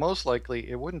 So most likely,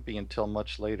 it wouldn't be until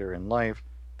much later in life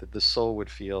that the soul would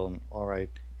feel, all right,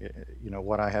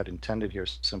 what I had intended here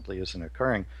simply isn't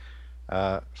occurring.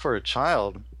 For a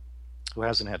child who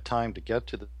hasn't had time to get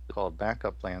to the called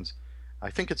backup plans, I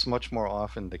think it's much more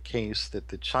often the case that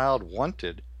the child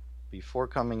wanted, before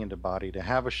coming into body, to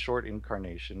have a short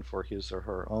incarnation for his or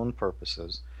her own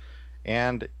purposes,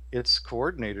 and it's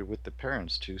coordinated with the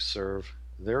parents to serve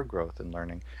their growth and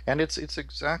learning. And it's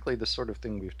exactly the sort of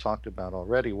thing we've talked about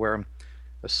already, where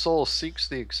a soul seeks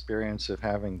the experience of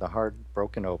having the heart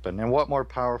broken open. And what more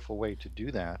powerful way to do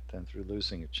that than through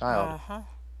losing a child? Uh-huh.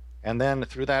 And then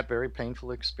through that very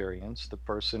painful experience, the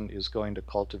person is going to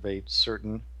cultivate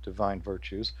certain divine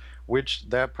virtues, which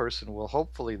that person will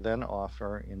hopefully then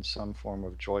offer in some form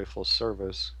of joyful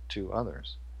service to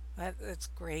others. That's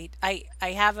great. I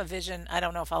have a vision. I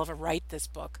don't know if I'll ever write this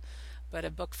book, but a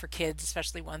book for kids,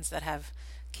 especially ones that have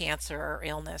cancer or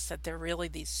illness, that they're really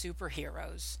these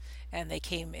superheroes and they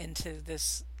came into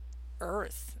this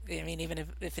earth. I mean, even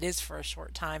if it is for a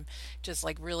short time, just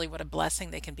like really what a blessing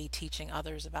they can be teaching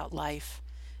others about life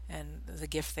and the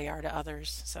gift they are to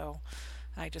others. So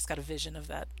I just got a vision of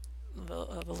that,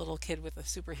 of a little kid with a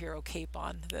superhero cape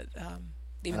on that,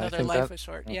 even I though their think life that was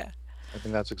short. Yeah. I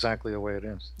think that's exactly the way it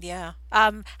is. Yeah.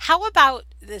 How about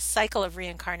this cycle of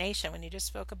reincarnation? When you just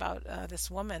spoke about this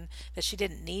woman that she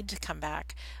didn't need to come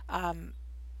back. Um,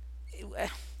 a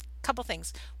couple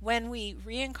things. When we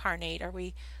reincarnate, are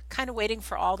we kind of waiting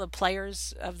for all the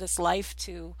players of this life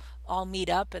to all meet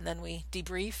up and then we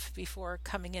debrief before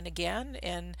coming in again?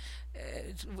 And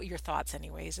your thoughts,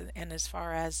 anyways. And as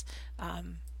far as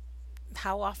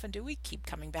how often do we keep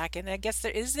coming back? And I guess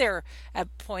there a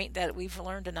point that we've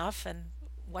learned enough, and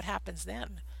what happens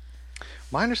then?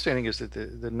 My understanding is that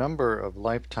the number of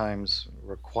lifetimes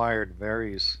required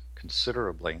varies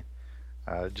considerably,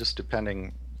 just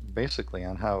depending basically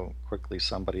on how quickly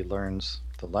somebody learns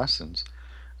the lessons.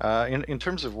 In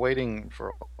terms of waiting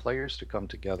for players to come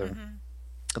together,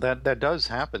 Hmm. that does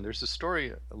happen. There's a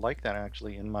story like that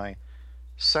actually in my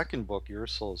second book, Your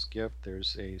Soul's Gift.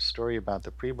 There's a story about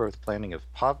the pre-birth planning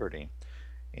of poverty,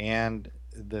 and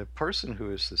the person who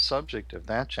is the subject of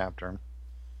that chapter,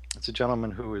 it's a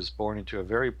gentleman who was born into a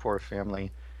very poor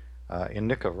family in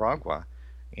Nicaragua.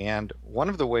 And one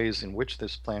of the ways in which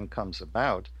this plan comes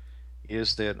about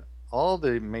is that all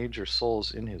the major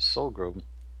souls in his soul group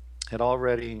had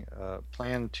already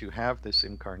planned to have this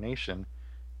incarnation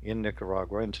in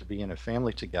Nicaragua and to be in a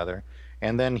family together.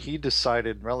 And then he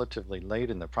decided relatively late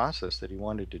in the process that he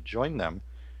wanted to join them.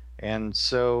 And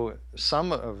so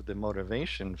some of the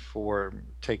motivation for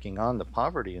taking on the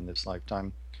poverty in this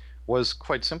lifetime was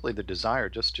quite simply the desire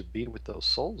just to be with those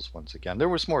souls once again. There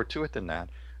was more to it than that,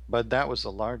 but that was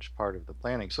a large part of the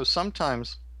planning. So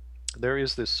sometimes there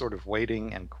is this sort of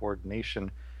waiting and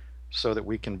coordination so that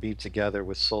we can be together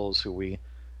with souls who we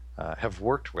have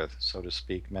worked with, so to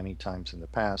speak, many times in the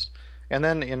past. And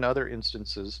then in other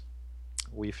instances,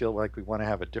 we feel like we want to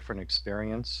have a different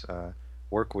experience,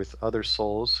 work with other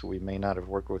souls who we may not have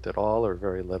worked with at all or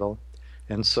very little.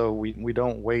 And so we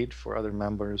don't wait for other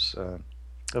members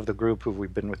of the group who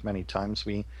we've been with many times.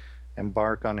 We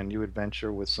embark on a new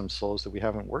adventure with some souls that we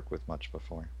haven't worked with much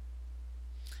before.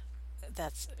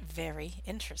 That's very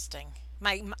interesting.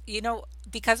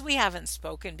 Because we haven't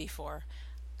spoken before,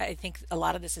 I think a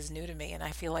lot of this is new to me, and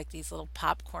I feel like these little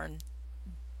popcorn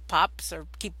pops or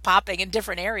keep popping in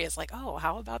different areas like, oh,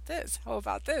 how about this, how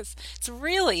about this. It's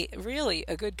really, really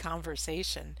a good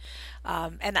conversation.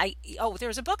 And there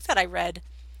was a book that I read.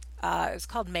 It was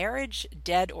called Marriage,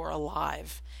 Dead or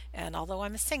Alive. And although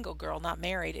I'm a single girl, not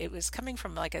married, it was coming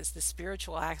from like as the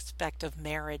spiritual aspect of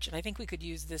marriage. And I think we could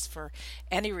use this for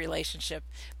any relationship,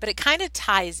 but it kind of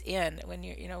ties in when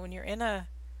when you're in a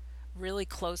really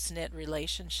close knit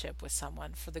relationship with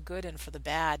someone, for the good and for the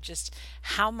bad, just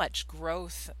how much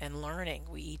growth and learning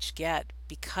we each get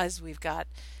because we've got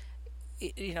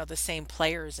the same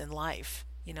players in life.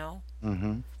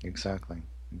 Exactly,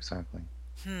 exactly.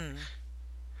 Hmm.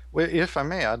 Well, if I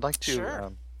may,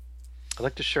 Sure. I'd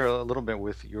like to share a little bit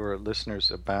with your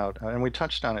listeners about, and we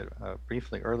touched on it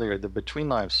briefly earlier, the between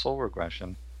lives soul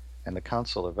regression and the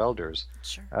Council of Elders.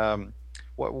 Sure. Um,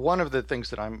 one of the things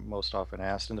that I'm most often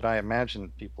asked, and that I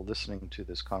imagine people listening to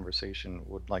this conversation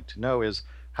would like to know, is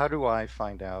how do I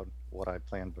find out what I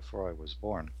planned before I was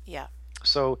born? Yeah.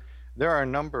 So there are a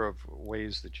number of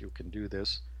ways that you can do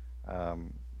this.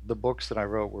 Um, the books that I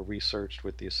wrote were researched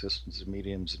with the assistance of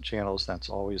mediums and channels. That's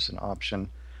always an option.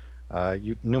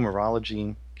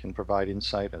 Numerology can provide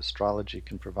insight. Astrology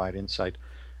can provide insight.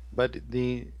 But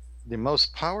the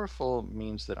most powerful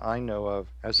means that I know of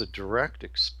as a direct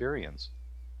experience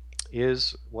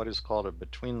is what is called a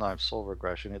between life soul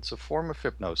regression. It's a form of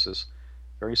hypnosis,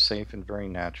 very safe and very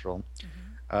natural,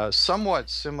 Hmm. somewhat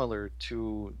similar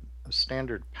to a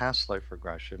standard past life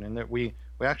regression in that we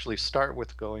actually start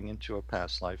with going into a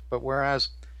past life, but whereas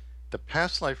the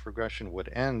past life regression would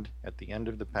end at the end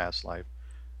of the past life,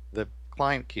 the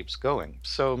client keeps going.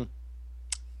 So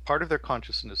part of their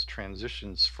consciousness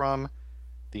transitions from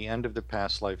the end of the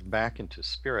past life back into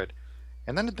spirit.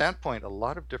 And then at that point, a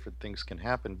lot of different things can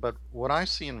happen. But what I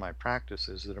see in my practice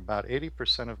is that about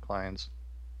 80% of clients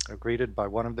are greeted by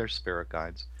one of their spirit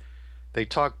guides. They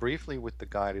talk briefly with the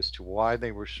guide as to why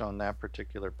they were shown that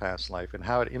particular past life and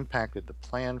how it impacted the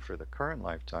plan for the current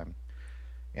lifetime.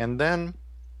 And then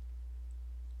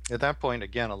at that point,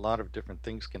 again, a lot of different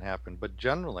things can happen. But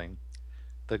generally,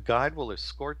 the guide will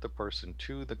escort the person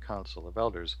to the Council of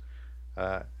Elders.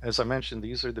 As I mentioned,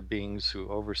 these are the beings who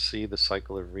oversee the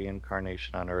cycle of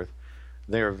reincarnation on Earth.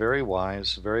 They are very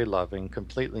wise, very loving,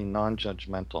 completely non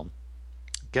judgmental.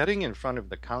 Getting in front of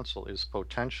the council is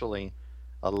potentially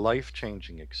a life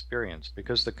changing experience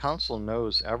because the council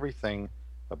knows everything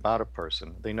about a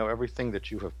person. They know everything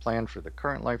that you have planned for the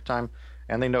current lifetime,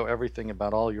 and they know everything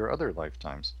about all your other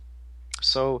lifetimes.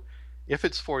 So, if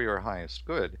it's for your highest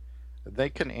good, they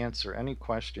can answer any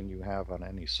question you have on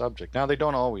any subject. Now, they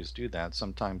don't always do that.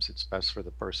 Sometimes it's best for the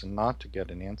person not to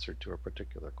get an answer to a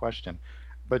particular question.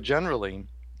 But generally,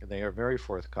 they are very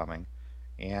forthcoming.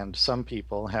 And some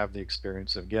people have the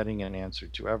experience of getting an answer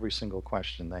to every single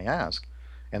question they ask.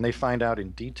 And they find out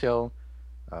in detail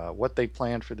what they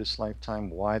planned for this lifetime,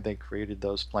 why they created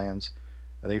those plans.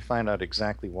 They find out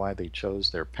exactly why they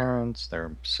chose their parents,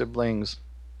 their siblings,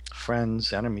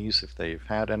 friends, enemies, if they've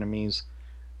had enemies,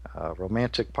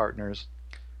 romantic partners.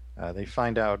 They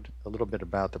find out a little bit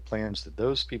about the plans that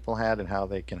those people had and how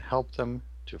they can help them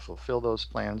to fulfill those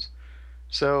plans.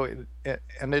 So,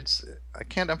 and it's, I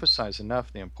can't emphasize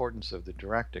enough the importance of the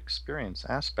direct experience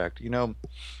aspect.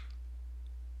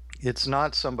 It's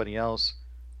not somebody else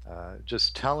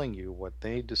just telling you what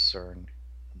they discern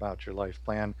about your life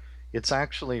plan. It's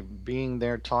actually being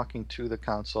there talking to the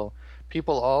council.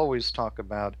 People always talk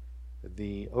about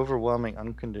the overwhelming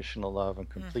unconditional love and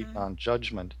complete Hmm. non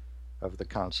judgment of the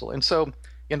council. And so,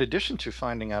 in addition to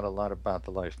finding out a lot about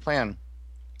the life plan,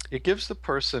 it gives the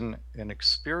person an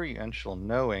experiential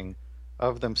knowing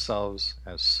of themselves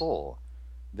as soul.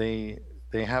 They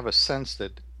they have a sense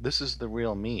that this is the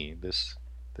real me, this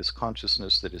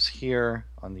consciousness that is here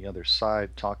on the other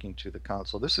side talking to the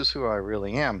council. This is who I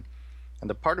really am. And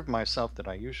the part of myself that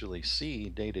I usually see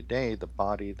day to day, the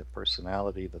body, the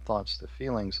personality, the thoughts, the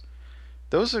feelings,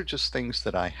 those are just things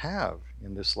that I have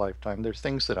in this lifetime. They're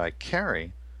things that I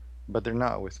carry, but they're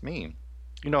not with me.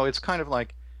 It's kind of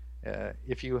like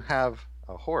if you have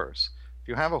a horse. If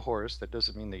you have a horse, that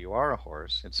doesn't mean that you are a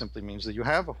horse. It simply means that you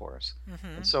have a horse. And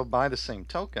Mm-hmm. so, by the same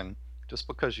token, just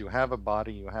because you have a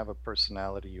body, you have a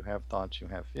personality, you have thoughts, you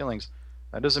have feelings,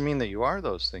 that doesn't mean that you are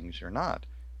those things. You're not.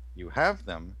 You have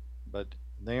them, but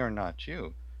they are not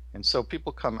you. And so,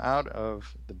 people come out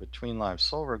of the between lives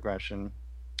soul regression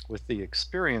with the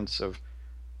experience of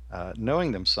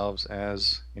knowing themselves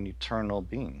as an eternal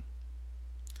being.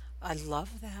 I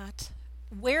love that.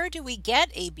 Where do we get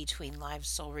a between lives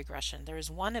soul regression? There's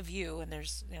one of you, and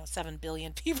there's 7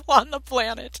 billion people on the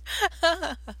planet.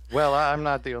 Well, I'm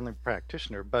not the only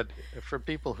practitioner, but for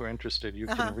people who are interested, you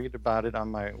can Uh-huh. read about it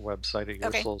on my website at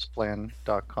Okay.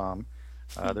 yoursoulsplan.com.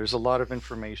 There's a lot of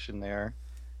information there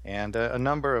and a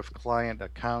number of client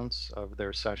accounts of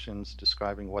their sessions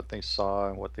describing what they saw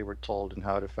and what they were told and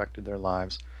how it affected their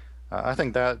lives. I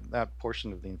think that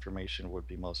portion of the information would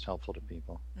be most helpful to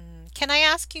people. Can I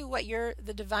ask you what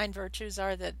the divine virtues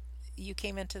are that you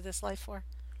came into this life for?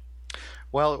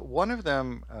 Well, one of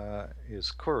them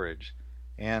is courage,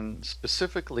 and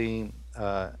specifically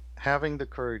having the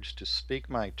courage to speak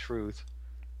my truth,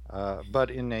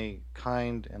 but in a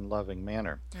kind and loving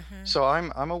manner. Mm-hmm. So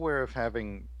I'm aware of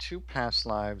having two past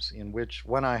lives in which,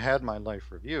 when I had my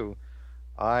life review,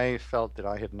 I felt that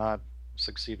I had not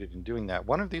succeeded in doing that.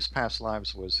 One of these past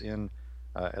lives was in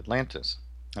Atlantis,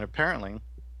 and apparently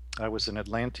I was an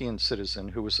Atlantean citizen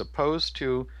who was opposed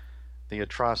to the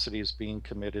atrocities being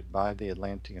committed by the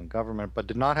Atlantean government, but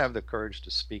did not have the courage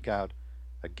to speak out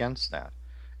against that.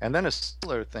 And then a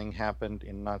similar thing happened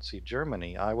in Nazi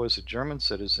Germany. I was a German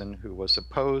citizen who was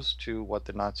opposed to what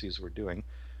the Nazis were doing,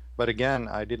 but again,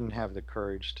 I didn't have the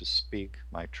courage to speak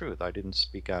my truth. I didn't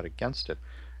speak out against it.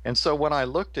 And so when I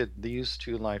looked at these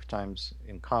two lifetimes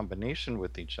in combination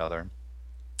with each other,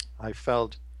 I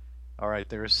felt, all right,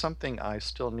 there is something I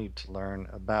still need to learn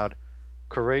about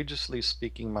courageously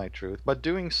speaking my truth, but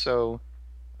doing so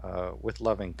with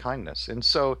loving kindness. And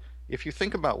so, if you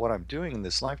think about what I'm doing in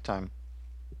this lifetime,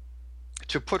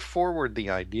 to put forward the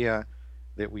idea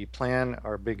that we plan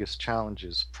our biggest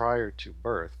challenges prior to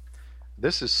birth,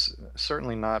 this is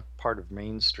certainly not part of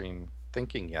mainstream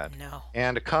thinking yet. No.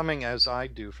 And coming as I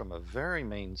do from a very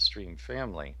mainstream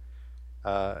family,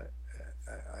 uh,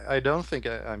 I don't think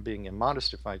I'm being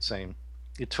immodest if I'd say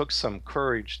it took some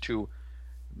courage to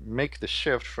make the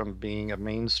shift from being a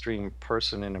mainstream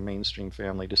person in a mainstream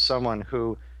family to someone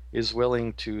who is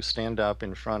willing to stand up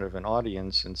in front of an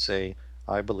audience and say,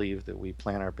 I believe that we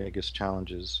plan our biggest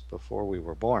challenges before we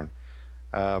were born.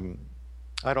 Um,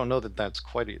 I don't know that that's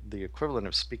quite the equivalent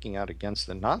of speaking out against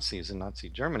the Nazis in Nazi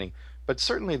Germany, but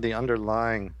certainly the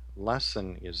underlying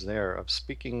lesson is there of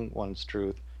speaking one's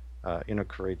truth in a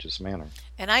courageous manner.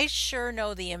 And I sure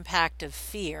know the impact of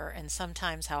fear and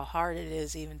sometimes how hard it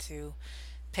is even to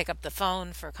pick up the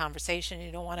phone for a conversation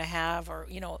you don't want to have, or,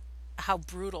 how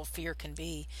brutal fear can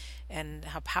be and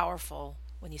how powerful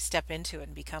when you step into it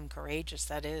and become courageous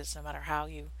that is, no matter how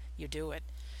you do it.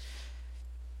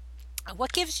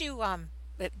 What gives you, were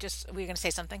you going to say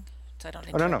something? So I don't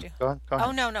Oh, no, interrupt no, you. go Oh,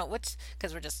 ahead. no, no.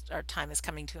 Because our time is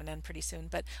coming to an end pretty soon.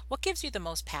 But what gives you the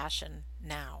most passion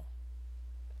now?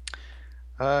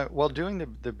 Well, doing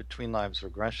the between lives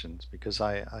regressions, because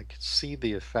I could see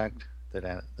the effect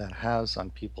that has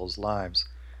on people's lives.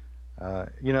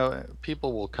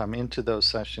 People will come into those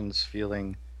sessions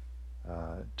feeling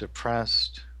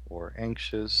depressed or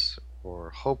anxious or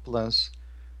hopeless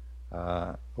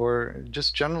or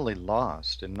just generally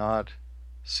lost and not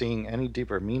seeing any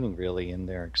deeper meaning really in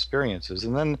their experiences.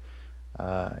 And then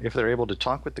if they're able to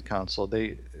talk with the council,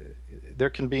 there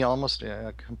can be almost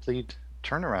a complete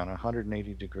turnaround, a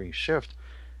 180-degree shift.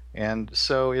 And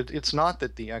so it's not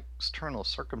that the external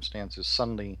circumstances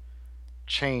suddenly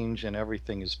change and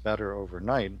everything is better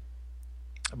overnight,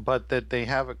 but that they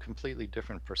have a completely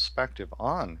different perspective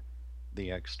on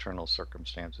the external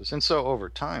circumstances. And so over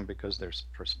time, because their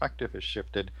perspective has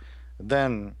shifted,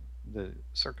 then the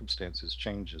circumstances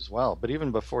change as well. But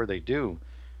even before they do,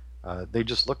 they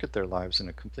just look at their lives in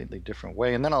a completely different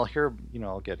way. And then I'll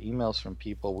get emails from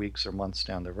people weeks or months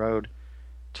down the road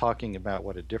talking about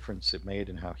what a difference it made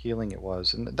and how healing it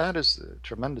was. And that is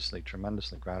tremendously,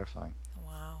 tremendously gratifying.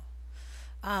 Wow.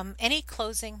 Any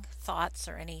closing thoughts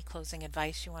or any closing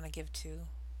advice you want to give to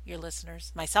your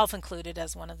listeners, myself included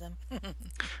as one of them?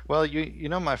 Well, you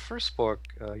know, my first book,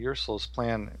 Your Soul's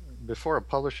Plan, before a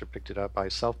publisher picked it up, I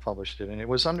self-published it, and it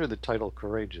was under the title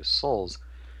Courageous Souls.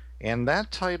 And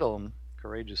that title,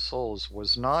 Courageous Souls,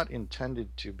 was not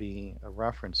intended to be a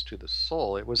reference to the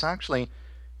soul. It was actually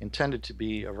intended to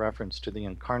be a reference to the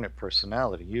incarnate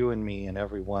personality, you and me and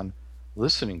everyone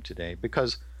listening today,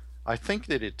 because I think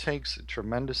that it takes a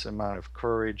tremendous amount of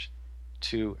courage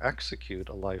to execute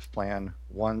a life plan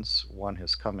once one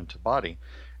has come into body.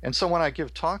 And so when I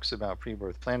give talks about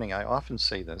pre-birth planning, I often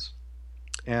say this,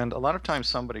 and a lot of times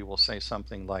somebody will say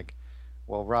something like,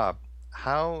 well, Rob,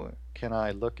 how can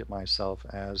I look at myself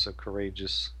as a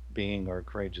courageous being or a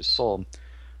courageous soul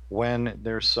when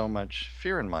there's so much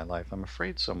fear in my life? I'm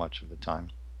afraid so much of the time.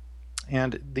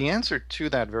 And the answer to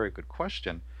that very good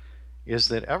question is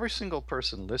that every single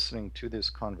person listening to this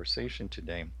conversation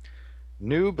today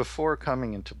knew before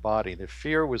coming into body that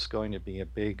fear was going to be a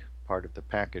big part of the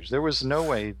package. There was no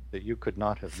way that you could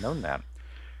not have known that.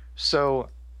 So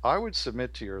I would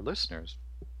submit to your listeners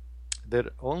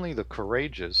that only the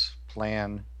courageous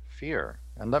plan fear.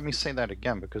 And let me say that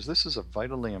again, because this is a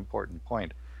vitally important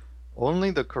point. Only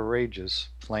the courageous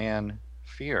plan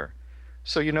fear.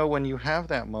 So, you know, when you have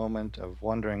that moment of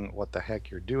wondering what the heck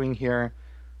you're doing here,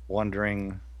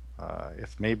 wondering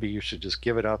if maybe you should just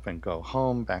give it up and go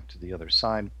home, back to the other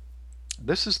side,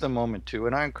 this is the moment too,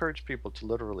 and I encourage people to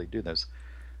literally do this.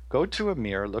 Go to a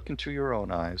mirror, look into your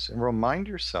own eyes, and remind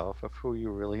yourself of who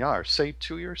you really are. Say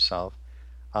to yourself,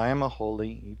 I am a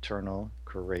holy, eternal,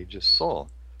 courageous soul.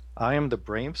 I am the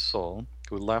brave soul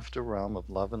who left a realm of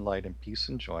love and light and peace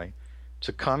and joy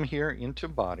to come here into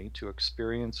body to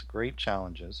experience great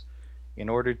challenges in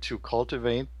order to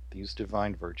cultivate these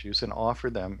divine virtues and offer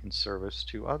them in service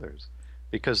to others.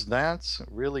 Because that's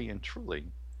really and truly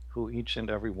who each and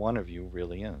every one of you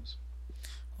really is.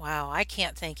 Wow, I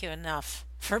can't thank you enough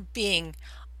for being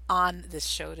on this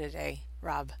show today,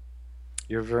 Rob.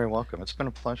 You're very welcome. It's been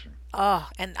a pleasure. Oh,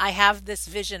 and I have this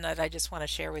vision that I just want to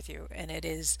share with you, and it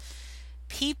is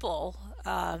people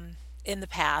in the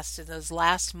past, in those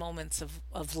last moments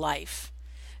of life,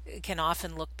 can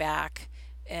often look back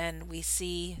and we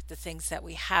see the things that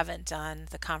we haven't done,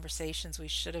 the conversations we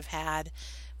should have had,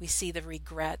 we see the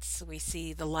regrets, we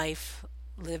see the life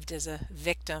lived as a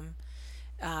victim,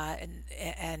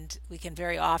 and we can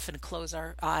very often close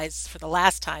our eyes for the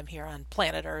last time here on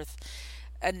planet Earth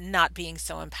and not being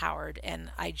so empowered.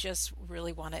 And I just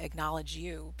really want to acknowledge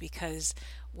you because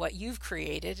what you've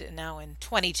created, and now in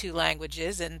 22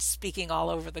 languages and speaking all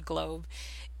over the globe,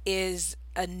 is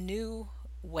a new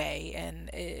way. And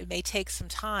it may take some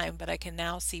time, but I can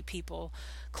now see people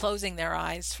closing their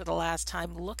eyes for the last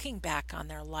time, looking back on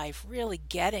their life, really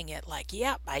getting it like,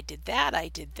 yep, I did that, I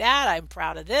did that, I'm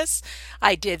proud of this,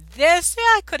 I did this,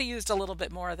 yeah, I could have used a little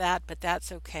bit more of that, but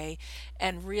that's okay.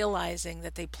 And realizing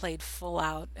that they played full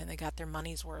out and they got their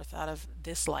money's worth out of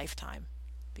this lifetime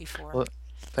before. Well,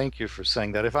 thank you for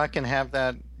saying that. If I can have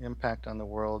that impact on the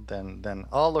world, then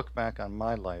I'll look back on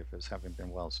my life as having been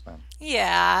well spent.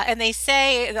 Yeah, and they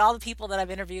say all the people that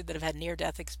I've interviewed that have had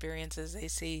near-death experiences, they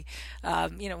see,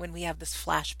 when we have this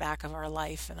flashback of our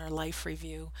life and our life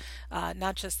review,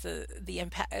 not just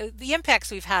the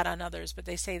impacts we've had on others, but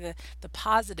they say the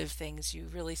positive things. You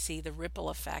really see the ripple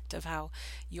effect of how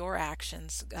your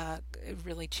actions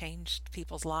really changed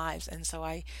people's lives. And so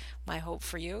my hope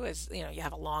for you is, you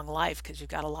have a long life because you've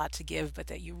got a lot to give, but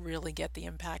that you really get the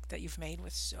impact that you've made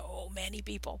with so many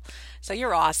people. So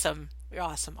you're awesome. You're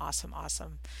awesome, awesome,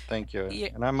 awesome. Thank you. You,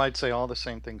 And I might say all the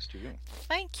same things to you.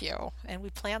 thank you. And we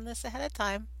planned this ahead of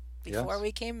time before Yes.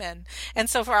 we came in. And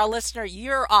so for our listener,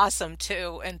 you're awesome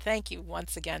too. And thank you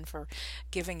once again for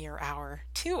giving your hour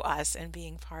to us and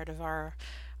being part of our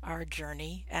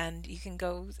journey. And you can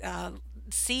go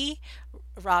see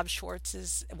Rob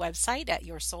Schwartz's website at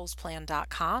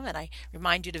yoursoulsplan.com. And I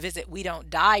remind you to visit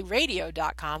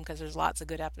we-don't-die-radio.com because there's lots of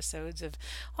good episodes of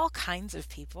all kinds of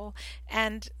people.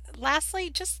 And lastly,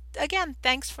 just again,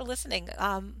 thanks for listening.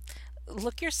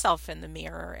 Look yourself in the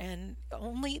mirror and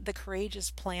only the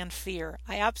courageous plan fear.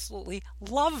 I absolutely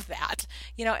love that,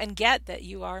 and get that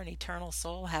you are an eternal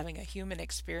soul having a human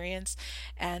experience,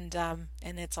 and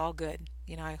it's all good.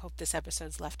 I hope this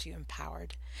episode's left you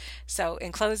empowered. So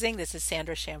in closing, this is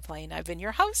Sandra Champlain. I've been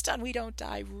your host on We Don't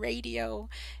Die Radio,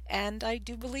 and I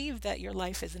do believe that your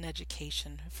life is an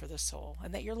education for the soul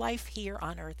and that your life here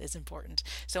on earth is important.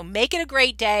 So make it a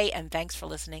great day, and thanks for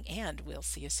listening, and we'll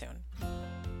see you soon.